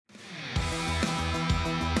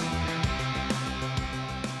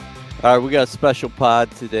All right, we got a special pod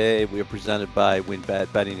today. We are presented by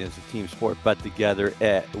WinBet. Betting is a team sport. Bet together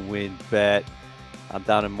at WinBet. I'm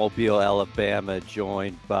down in Mobile, Alabama,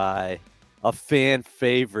 joined by a fan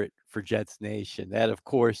favorite for Jets Nation. That, of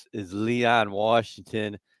course, is Leon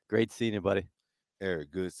Washington. Great seeing you, buddy. Eric,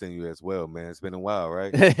 good seeing you as well, man. It's been a while,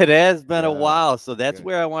 right? It has been a Yeah, while, so that's yeah.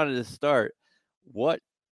 where I wanted to start. What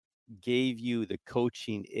gave you the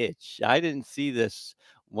coaching itch? I didn't see this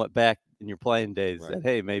back in your playing days Right. that,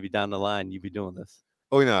 hey, maybe down the line you'd be doing this.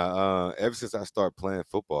 Oh, ever since I started playing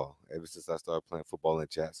football, in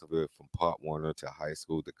Jacksonville, from Pop Warner to high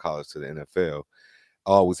school to college to the NFL,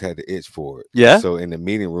 always had the itch for it. And Yeah? so in the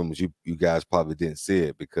meeting rooms, you guys probably didn't see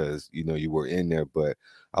it because you were in there, but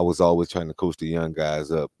I was always trying to coach the young guys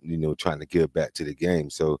up, trying to give back to the game.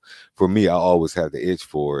 So for me, I always had the itch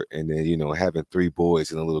for it. And then, having three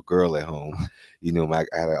boys and a little girl at home, I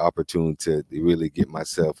had an opportunity to really get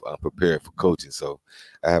myself prepared for coaching. So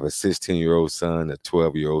I have a 16-year-old son, a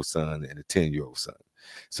 12-year-old son, and a 10-year-old son.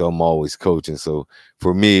 So I'm always coaching. So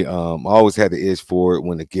for me, I always had the itch for it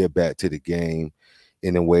when to give back to the game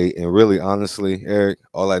in a way. And really, honestly, Eric,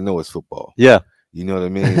 all I know is football. Yeah. You know what I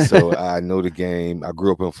mean? So I know the game. I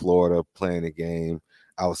grew up in Florida playing the game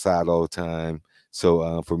outside all the time.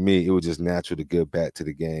 So for me, it was just natural to give back to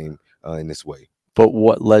the game in this way. But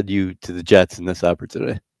what led you to the Jets in this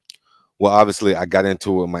opportunity? Well, obviously, I got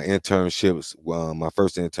into it. My internships, my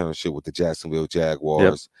first internship with the Jacksonville Yep.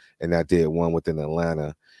 Jaguars, and I did one within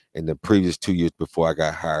Atlanta. And the previous 2 years before I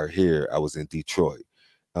got hired here, I was in Detroit.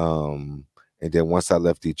 And then once I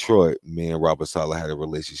left Detroit, me and Robert Saleh had a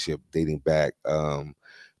relationship dating back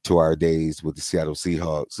to our days with the Seattle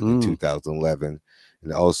Seahawks in Mm. 2011.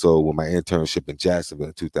 And also with my internship in Jacksonville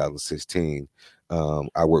in 2016,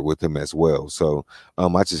 I worked with him as well. So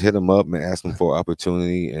I just hit him up and asked him for an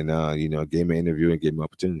opportunity and, gave him an interview and gave him an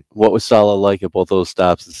opportunity. What was Salah like at both those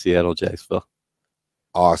stops in Seattle, Jacksonville?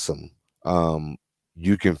 Awesome.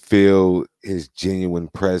 You can feel his genuine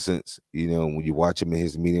presence, when you watch him in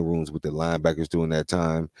his meeting rooms with the linebackers during that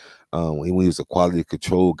time. When he was a quality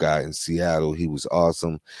control guy in Seattle, he was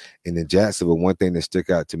awesome. And in Jacksonville, one thing that stuck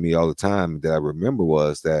out to me all the time that I remember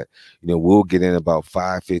was that, we'll get in about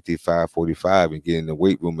 5:50, 5:45 and get in the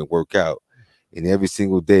weight room and work out. And every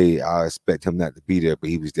single day, I expect him not to be there, but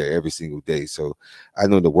he was there every single day. So I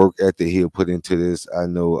know the work ethic he'll put into this. I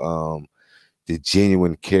know the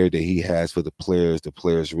genuine care that he has for the players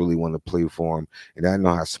really want to play for him, and I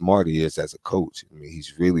know how smart he is as a coach. I mean,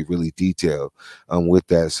 he's really, really detailed with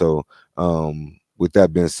that. So with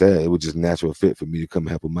that being said, it was just a natural fit for me to come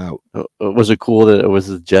help him out. Was it cool that it was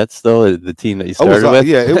the Jets, though, the team that you I was started with?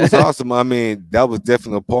 yeah, it was awesome. I mean, that was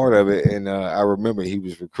definitely a part of it. And I remember he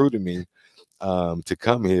was recruiting me to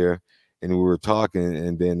come here, and we were talking,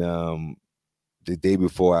 and then the day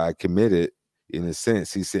before I committed, in a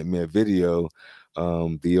sense, he sent me a video,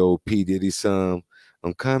 the old P. Diddy song,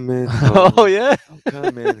 I'm coming Oh, home, yeah? I'm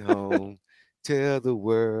coming home, tell the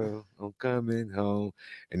world I'm coming home.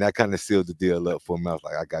 And that kind of sealed the deal up for me. I was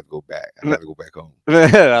like, I got to go back. I got to go back home.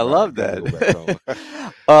 Man, I Right, love got to go back home.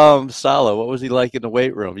 that. Salah, what was he like in the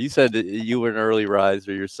weight room? You said that you were an early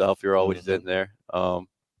riser yourself. You're always Mhm. in there.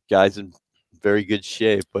 Guys in very good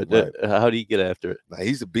shape, but Right. how do you get after it? Like,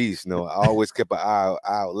 he's a beast. I always kept an eye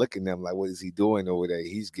out looking at him like, what is he doing over there?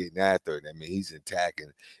 He's getting after it. I mean, he's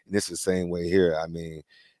attacking. And it's the same way here. I mean,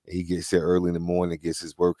 he gets there early in the morning, gets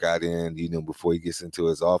his workout in, before he gets into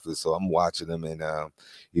his office. So I'm watching him,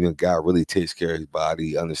 and guy really takes care of his body.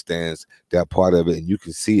 He understands that part of it, and you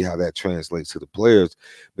can see how that translates to the players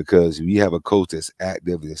because we have a coach that's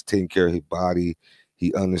active, that's taking care of his body.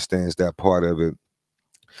 He understands that part of it.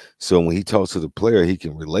 So when he talks to the player, he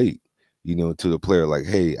can relate, to the player like,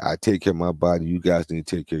 hey, I take care of my body. You guys need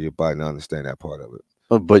to take care of your body and understand that part of it.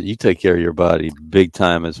 But you take care of your body big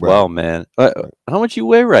time as Right. well, man. Right. How much you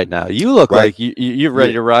weigh right now? You look Right. like you're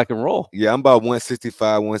ready Yeah. to rock and roll. Yeah, I'm about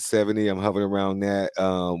 165, 170. I'm hovering around that.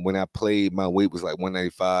 When I played, my weight was like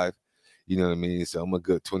 195. You know what I mean? So I'm a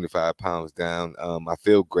good 25 pounds down. I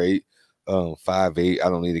feel great. 5'8". I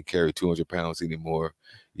don't need to carry 200 pounds anymore.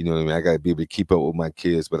 You know what I mean? I got to be able to keep up with my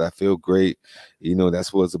kids, but I feel great.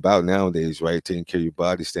 That's what it's about nowadays, right? Taking care of your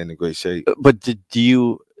body, staying in great shape. But do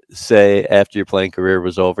you say after your playing career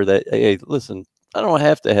was over that, hey, listen, I don't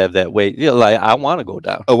have to have that weight. Like I want to go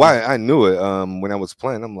down. Oh, I knew it. When I was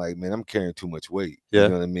playing, I'm like, man, I'm carrying too much weight. You Yeah.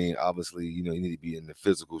 know what I mean? Obviously, you need to be in the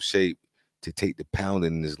physical shape, to take the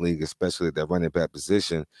pounding in this league, especially at that running back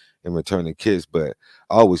position and returning kicks. But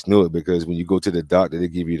I always knew it because when you go to the doctor, they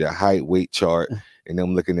give you the height weight chart, and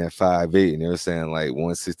I'm looking at 5'8", and they're saying like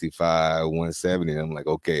 165, 170. And I'm like,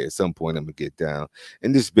 okay, at some point I'm gonna get down.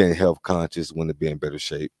 And just being health conscious, want to be in better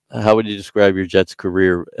shape. How would you describe your Jets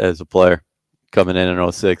career as a player coming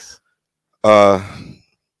in 06? Uh,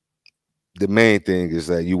 the main thing is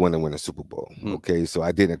that you want to win a Super Bowl. Okay, so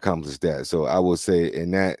I didn't accomplish that. So I will say in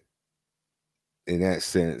that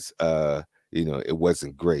sense, it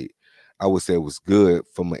wasn't great. I would say it was good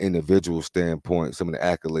from an individual standpoint. Some of the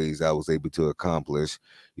accolades I was able to accomplish,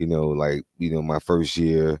 my first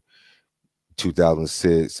year,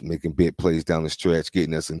 2006, making big plays down the stretch,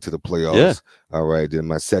 getting us into the playoffs. Yeah. All right. Then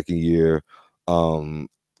my second year,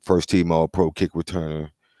 first team All Pro kick returner.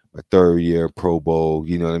 My third year Pro Bowl.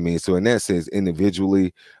 You know what I mean? So in that sense,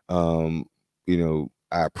 individually, I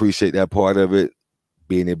appreciate that part of it,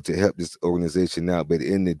 being able to help this organization out. But at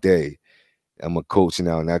the end of the day, I'm a coach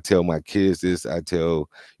now, and I tell my kids this. I tell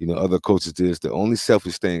other coaches this. The only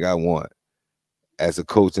selfish thing I want as a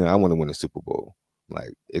coach, and I want to win a Super Bowl.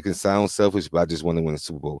 Like, it can sound selfish, but I just want to win a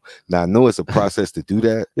Super Bowl. Now I know it's a process to do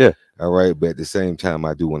that. Yeah. All right, but at the same time,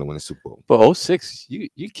 I do want to win a Super Bowl. But 06,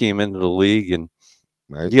 you came into the league and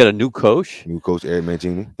you got a new coach. Eric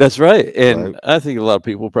Mangini. That's right, and I think a lot of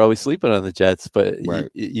people probably sleeping on the Jets, but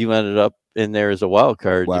you ended up in there as a wild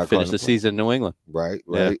card. You finished the season in New England. Right.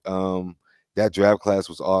 Yeah. That draft class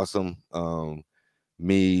was awesome.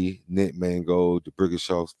 Me, Nick Mangold,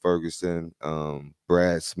 DeBrickashaw Ferguson,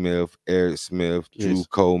 Brad Smith, Eric Smith, Drew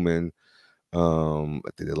Coleman, I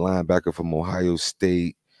think the linebacker from Ohio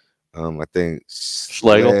State. I think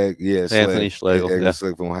Schlegel. Anthony Schlegel.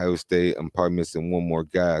 Schlegel from Ohio State. I'm probably missing one more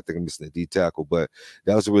guy. I think I'm missing a D tackle, but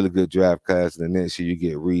that was a really good draft class. And the next year you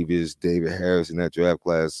get Reeves, David Harris in that draft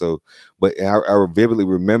class. So, but I vividly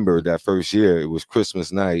remember that first year. It was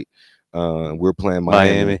Christmas night. We're playing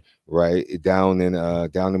Miami, right down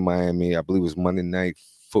in Miami. I believe it was Monday Night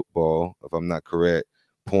Football, if I'm not correct.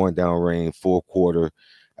 Pouring down rain, fourth quarter.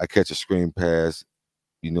 I catch a screen pass.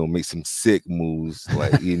 Make some sick moves,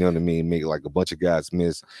 like, you know what I mean? Make like a bunch of guys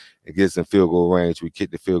miss. It gets in field goal range. We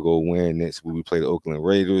kick the field goal win. Next week we play the Oakland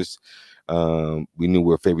Raiders. We knew we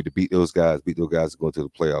were favored to beat those guys to go to the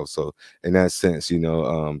playoffs. So in that sense,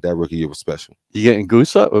 that rookie year was special. You getting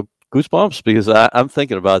goosebumps? Because I'm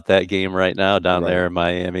thinking about that game right now down there in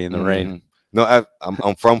Miami in the rain. No,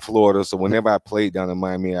 I'm from Florida, so whenever I played down in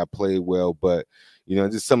Miami, I played well, but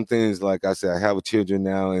just some things, like I said, I have children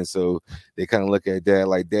now, and so they kind of look at Dad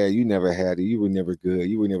like, Dad, you never had it. You were never good.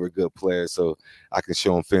 You were never a good player, so I can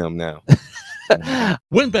show them film now.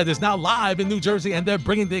 WynnBET is now live in New Jersey, and they're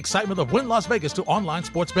bringing the excitement of Wynn Las Vegas to online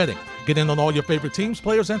sports betting. Get in on all your favorite teams,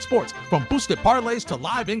 players, and sports, from boosted parlays to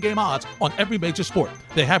live in-game odds on every major sport.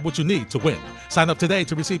 They have what you need to win. Sign up today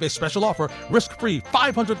to receive a special offer, risk-free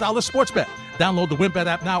 $500 sports bet. Download the WynnBET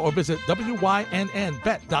app now or visit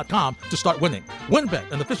wynnbet.com to start winning.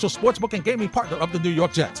 WynnBET, an official sportsbook and gaming partner of the New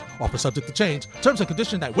York Jets. Offer subject to change. Terms and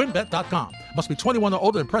conditions at wynnbet.com. Must be 21 or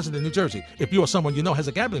older and present in New Jersey. If you or someone you know has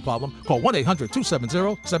a gambling problem, call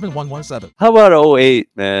 1-800-270-7117. How about 08,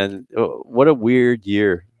 man? What a weird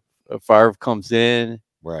year. Favre comes in.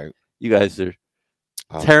 Right. You guys are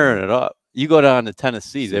tearing it up. You go down to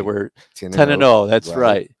Tennessee. They were 10-0. That's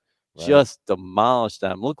right. Just demolished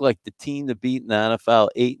them. Looked like the team to beat in the NFL,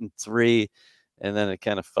 8-3, and then it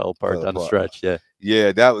kind of fell apart down the stretch.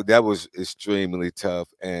 Yeah, that was extremely tough.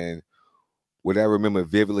 And what I remember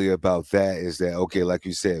vividly about that is that, okay, like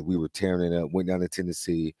you said, we were tearing it up. Went down to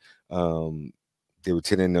Tennessee. They were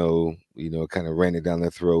 10-0. Kind of ran it down their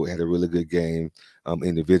throat. Had a really good game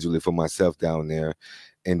individually for myself down there.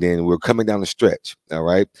 And then we're coming down the stretch, all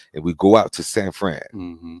right? And we go out to San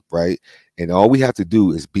Fran, right? And all we have to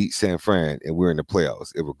do is beat San Fran, and we're in the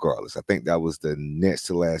playoffs, regardless. I think that was the next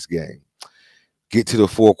to last game. Get to the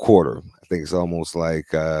fourth quarter. I think it's almost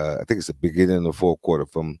like, I think it's the beginning of the fourth quarter,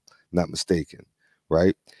 if I'm not mistaken,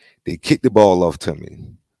 right? They kick the ball off to me.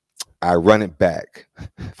 I run it back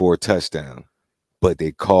for a touchdown, but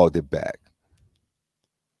they called it back.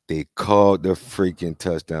 They called the freaking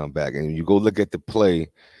touchdown back. And you go look at the play,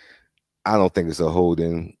 I don't think it's a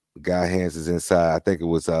holding. The guy hands is inside. I think it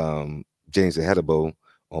was James Ahedebo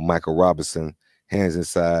on Michael Robinson. Hands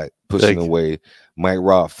inside, pushing away. Mike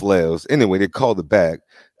Robb flails. Anyway, they called it back.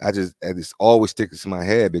 It's always sticks in my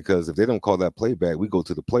head, because if they don't call that play back, we go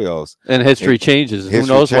to the playoffs. And history changes. Who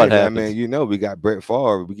knows what happens? I mean, we got Brett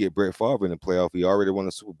Favre. We get Brett Favre in the playoff. He already won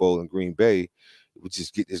a Super Bowl in Green Bay. We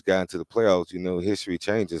just get this guy into the playoffs, history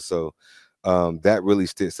changes. So that really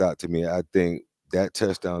sticks out to me. I think that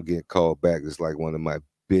touchdown getting called back is like one of my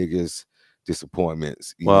biggest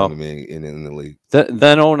disappointments. You know what I Well, mean? In the league,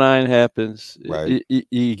 then '09 happens. right?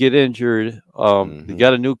 You get injured. You Hmm.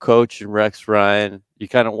 got a new coach in Rex Ryan. You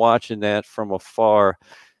kind of watching that from afar.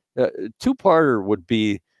 Two-parter would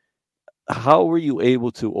be, how were you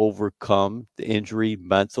able to overcome the injury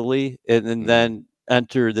mentally and Hmm. then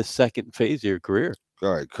enter the second phase of your career?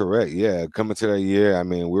 All right, correct. Yeah, coming to that year, I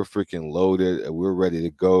mean, we're freaking loaded. We're ready to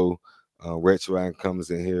go. Rex Ryan comes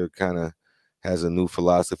in here, kind of has a new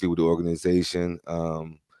philosophy with the organization.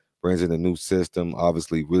 Brings in a new system.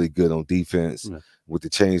 Obviously, really good on defense Yeah. with the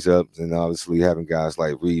change ups, and obviously having guys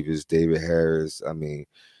like Reeves, David Harris. I mean,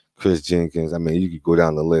 Chris Jenkins. I mean, you could go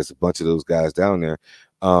down the list. A bunch of those guys down there.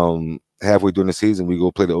 Halfway during the season, we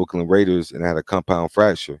go play the Oakland Raiders, and I had a compound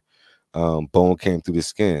fracture. Bone came through the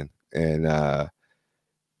skin, and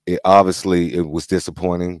it was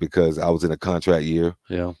disappointing because I was in a contract year.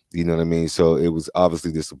 Yeah. You know what I mean? So it was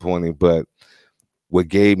obviously disappointing. But what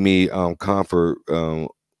gave me comfort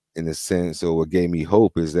in a sense, or what gave me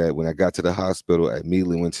hope, is that when I got to the hospital, I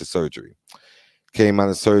immediately went to surgery. Came out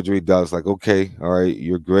of surgery, doc's like, okay, all right,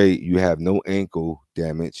 you're great. You have no ankle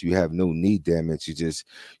damage. You have no knee damage. You just,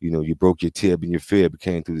 you broke your tib and your fib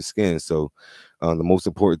came through the skin. So the most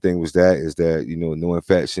important thing is that, no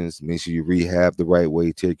infections. Make sure you rehab the right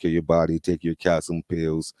way, take care of your body, take your calcium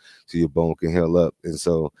pills so your bone can heal up. And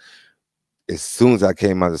so as soon as I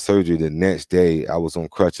came out of surgery, the next day I was on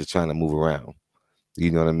crutches trying to move around.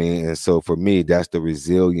 You know what I mean? And so for me, that's the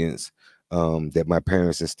resilience that my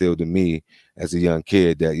parents instilled in me as a young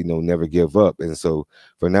kid, that, never give up. And so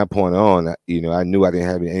from that point on, I knew I didn't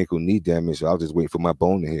have any ankle knee damage. So I was just waiting for my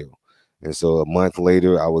bone to heal. And so a month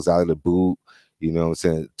later, I was out of the boot. You know what I'm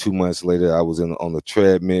saying? 2 months later, I was on the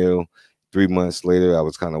treadmill. 3 months later, I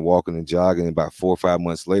was kind of walking and jogging. And about 4 or 5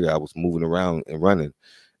 months later, I was moving around and running.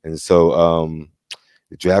 And so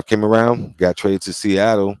the draft came around, got traded to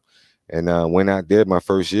Seattle, and went out there my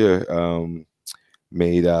first year.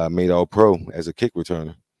 Made all pro as a kick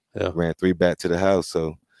returner. Yeah. Ran 3 back to the house.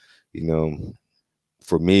 So, you know,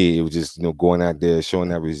 for me, it was just, going out there, showing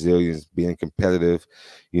that resilience, being competitive,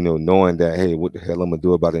 knowing that, hey, what the hell I'm gonna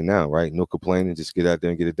do about it now, right? No complaining, just get out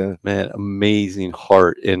there and get it done. Man, amazing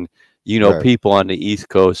heart. And Right, people on the East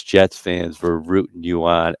Coast, Jets fans, were rooting you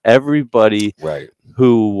on. Everybody right,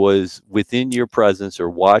 who was within your presence or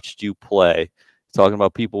watched you play, talking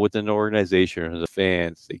about people within the organization or the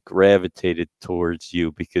fans, they gravitated towards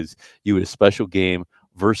you because you had a special game,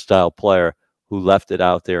 versatile player who left it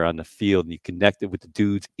out there on the field, and you connected with the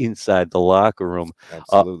dudes inside the locker room.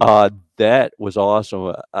 absolutely. That was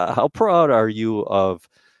awesome. How proud are you of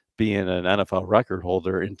being an NFL record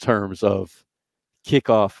holder in terms of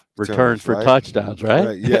kickoff returns Terms, for right? touchdowns, right?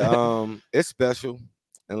 Right. Yeah. It's special.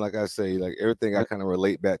 And like I say, like everything I kind of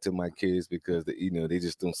relate back to my kids because they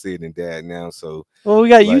just don't see it in dad now. So Well, we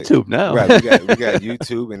got like YouTube now. right, we got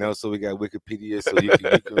YouTube, and also we got Wikipedia, so you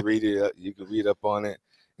can read it you can read up on it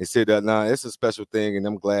and say that nah, it's a special thing. And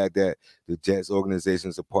I'm glad that the Jets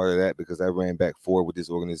organization is a part of that, because I ran back forward with this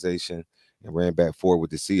organization and ran back forward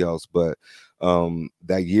with the Seahawks. But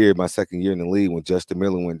that year, my second year in the league, when Justin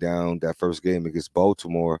Miller went down that first game against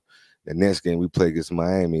Baltimore, the next game we played against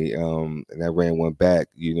Miami, and I ran one back,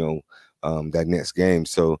 that next game.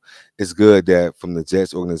 So it's good that from the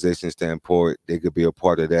Jets organization standpoint, they could be a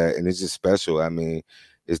part of that. And it's just special. I mean,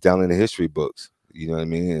 it's down in the history books. You know what I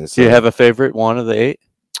mean? And Do you so have a favorite one of the 8?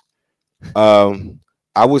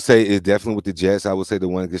 I would say it's definitely with the Jets. I would say the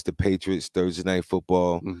one against the Patriots, Thursday Night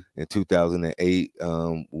Football Mm. in 2008.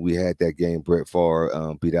 We had that game. Brett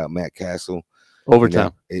Favre beat out Matt Castle.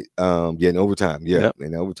 Overtime. In overtime, yeah, Yep.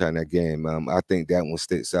 in overtime that game. I think that one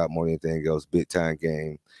sticks out more than anything else. Big time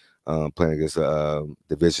game, playing against a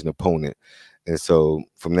division opponent, and so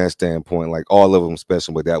from that standpoint, like all of them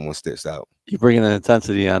special, but that one sticks out. You bringing the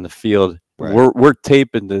intensity on the field. Right, We're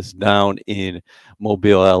taping this down in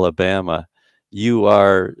Mobile, Alabama.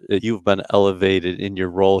 You've been elevated in your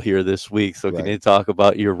role here this week. So can right. you talk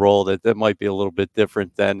about your role that might be a little bit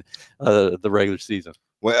different than the regular season?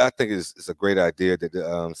 Well, I think it's a great idea that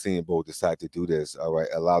the Senior Bowl decided to do this. All right,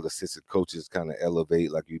 allow the assistant coaches kind of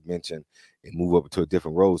elevate, like you mentioned, and move up to a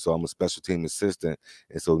different role. So I'm a special team assistant,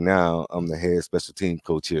 and so now I'm the head special team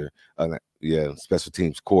coach here. Special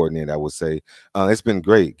teams coordinator, I would say. It's been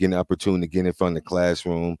great getting the opportunity to get in front of the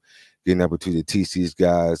classroom, getting the opportunity to teach these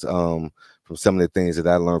guys from some of the things that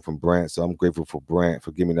I learned from Brant. So I'm grateful for Brant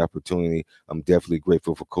for giving me the opportunity. I'm definitely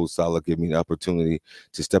grateful for Coach Saleh giving me the opportunity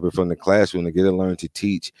to step in front of the classroom and get to learn to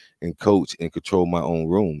teach and coach and control my own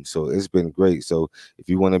room. So it's been great. So if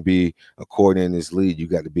you want to be a coordinator in this league, you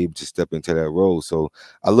got to be able to step into that role. So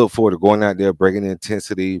I look forward to going out there, bringing the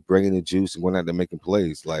intensity, bringing the juice, and going out there making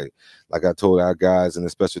plays. Like like I told our guys in the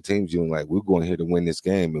special teams unit, like, we're going here to win this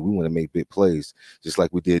game, and we want to make big plays, just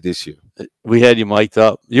like we did this year. We had you mic'd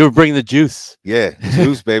up. You were bringing the juice. Yeah,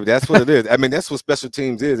 juice, baby. That's what it is. I mean, that's what special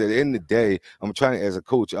teams is. At the end of the day, as a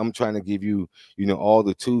coach, I'm trying to give you, all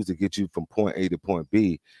the tools to get you from point A to point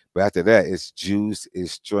B. But after that, it's juice,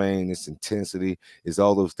 it's strain, it's intensity, it's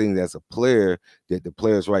all those things as a player that the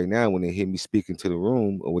players right now, when they hear me speaking to the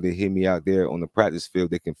room or when they hear me out there on the practice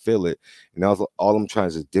field, they can feel it. And all I'm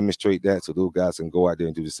trying to demonstrate that so those guys can go out there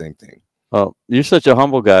and do the same thing. Well, you're such a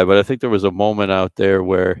humble guy, but I think there was a moment out there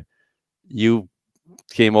where you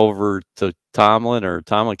came over to Tomlin, or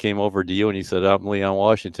Tomlin came over to you, and he said, "I'm Leon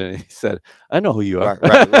Washington." And he said, "I know who you are."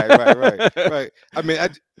 Right. I mean,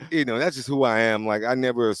 that's just who I am. Like, I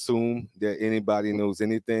never assume that anybody knows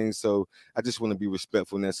anything, so I just want to be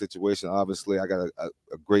respectful in that situation. Obviously, I got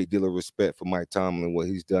a great deal of respect for Mike Tomlin, what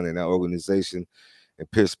he's done in that organization. In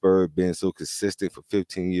Pittsburgh, being so consistent for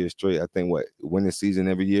 15 years straight. I think winning season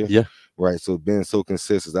every year. Yeah. Right. So being so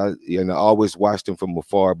consistent, I always watched him from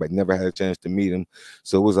afar, but never had a chance to meet him.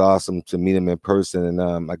 So it was awesome to meet him in person,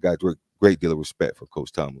 and I got a great deal of respect for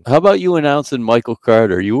Coach Tomlin. How about you announcing Michael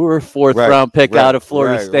Carter? You were a fourth round pick out of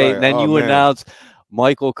Florida State, and then you announced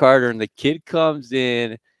Michael Carter, and the kid comes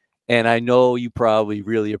in. And I know you probably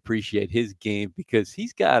really appreciate his game because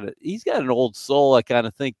he's got an old soul. I kind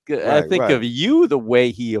of think of you the way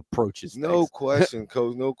he approaches things. No question,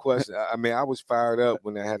 Coach. No question. I mean, I was fired up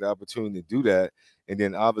when I had the opportunity to do that, and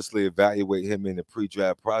then obviously evaluate him in the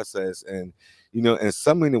pre-draft process. And in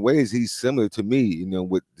so many ways, he's similar to me.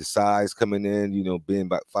 With the size coming in, being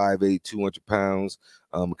about 5'8", 200 pounds,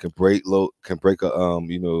 can break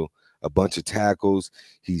a bunch of tackles.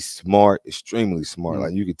 He's smart, extremely smart.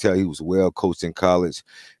 Like, you could tell he was well coached in college,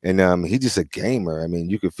 and he's just a gamer. I mean,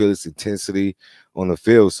 you can feel his intensity on the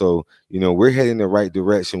field. So, we're heading the right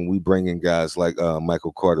direction. We bring in guys like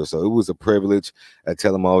Michael Carter. So it was a privilege. I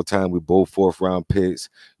tell him all the time, we both fourth-round picks.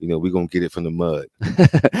 We're going to get it from the mud.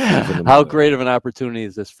 How great of an opportunity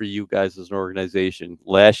is this for you guys as an organization?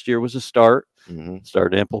 Last year was a start.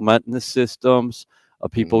 Started implementing the systems.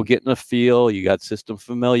 People getting a feel. You got system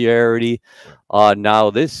familiarity. Now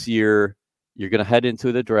this year, you're going to head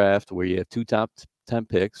into the draft where you have 2 top 10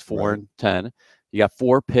 picks, 4 and 10. You got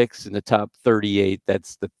 4 picks in the top 38.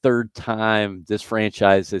 That's the third time this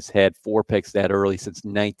franchise has had 4 picks that early since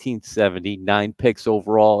 1970. 9 picks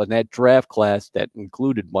overall, and that draft class that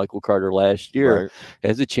included Michael Carter last year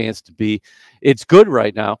has a chance to be. It's good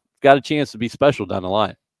right now. Got a chance to be special down the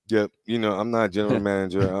line. Yep. I'm not a general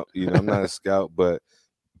manager. I'm not a scout, but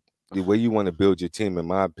the way you want to build your team, in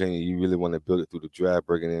my opinion, you really want to build it through the draft,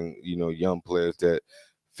 bringing in, young players that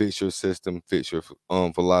fit your system, fit your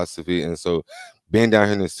philosophy. And so being down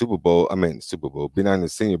here in the being down in the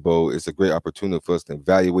Senior Bowl is a great opportunity for us to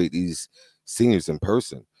evaluate these seniors in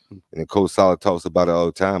person. And Coach Saleh talks about it all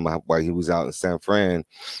the time, while he was out in San Fran,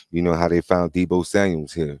 how they found Deebo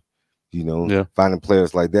Samuels here. Finding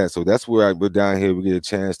players like that. So that's where we're down here. We get a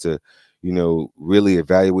chance to, really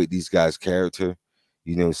evaluate these guys' character,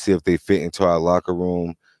 see if they fit into our locker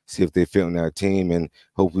room, see if they fit on our team, and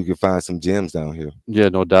hope we can find some gems down here. Yeah,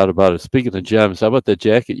 no doubt about it. Speaking of gems, how about the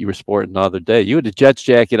jacket you were sporting the other day? You had the Jets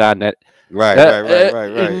jacket on that.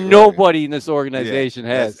 Right. Nobody in this organization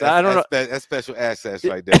has. I don't know. That's special access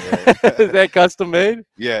right there. Is that custom made?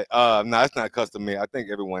 Yeah. No, it's not custom made. I think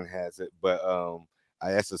everyone has it, but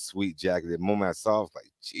that's a sweet jacket. The moment I saw it, I was like,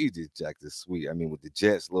 gee, this jacket is sweet. I mean, with the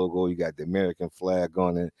Jets logo, you got the American flag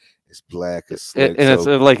on it. It's black, it's slick, and it's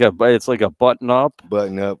like a button up.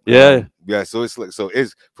 Button up. Yeah. So it's like, so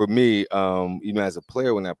it's for me, as a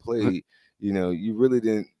player when I played, you really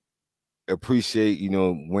didn't appreciate,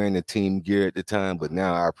 wearing the team gear at the time, but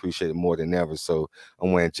now I appreciate it more than ever. So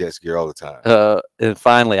I'm wearing Jets gear all the time. And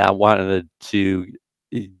finally, I wanted to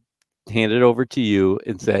hand it over to you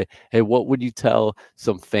and say, hey, what would you tell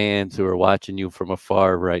some fans who are watching you from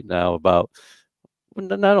afar right now about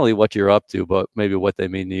not only what you're up to, but maybe what they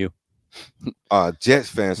mean to you? Jets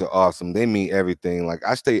fans are awesome. They mean everything. Like,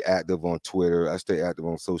 I stay active on Twitter, I stay active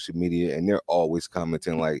on social media, and they're always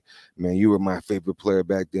commenting like, man, you were my favorite player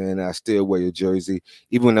back then. I still wear your jersey.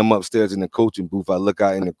 Even when I'm upstairs in the coaching booth, I look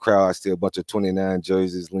out in the crowd, I see a bunch of 29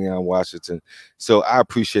 jerseys, Leon Washington. So I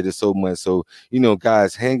appreciate it so much. So,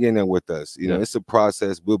 guys, hang in there with us. It's a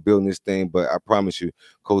process. We're building this thing, but I promise you,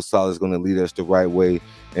 Coach Saleh is going to lead us the right way,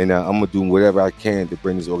 and I'm going to do whatever I can to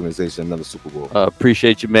bring this organization another Super Bowl.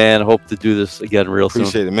 Appreciate you, man. Hope to do this again real soon.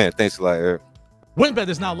 Appreciate it, man. Thanks a lot, Eric. WynnBET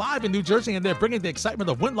is now live in New Jersey, and they're bringing the excitement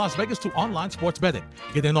of Wynn Las Vegas to online sports betting.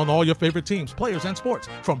 Get in on all your favorite teams, players, and sports,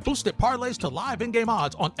 from boosted parlays to live in-game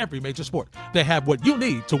odds on every major sport. They have what you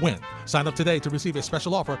need to win. Sign up today to receive a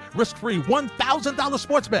special offer, risk-free $1,000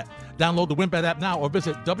 sports bet. Download the WynnBET app now or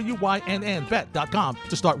visit wynnbet.com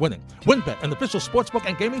to start winning. WynnBET, an official sportsbook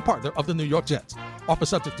and gaming partner of the New York Jets. Offer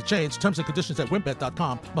subject to change. Terms and conditions at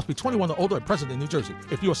wynnbet.com. Must be 21 or older and present in New Jersey.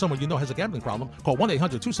 If you or someone you know has a gambling problem, call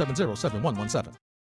 1-800-270-7117.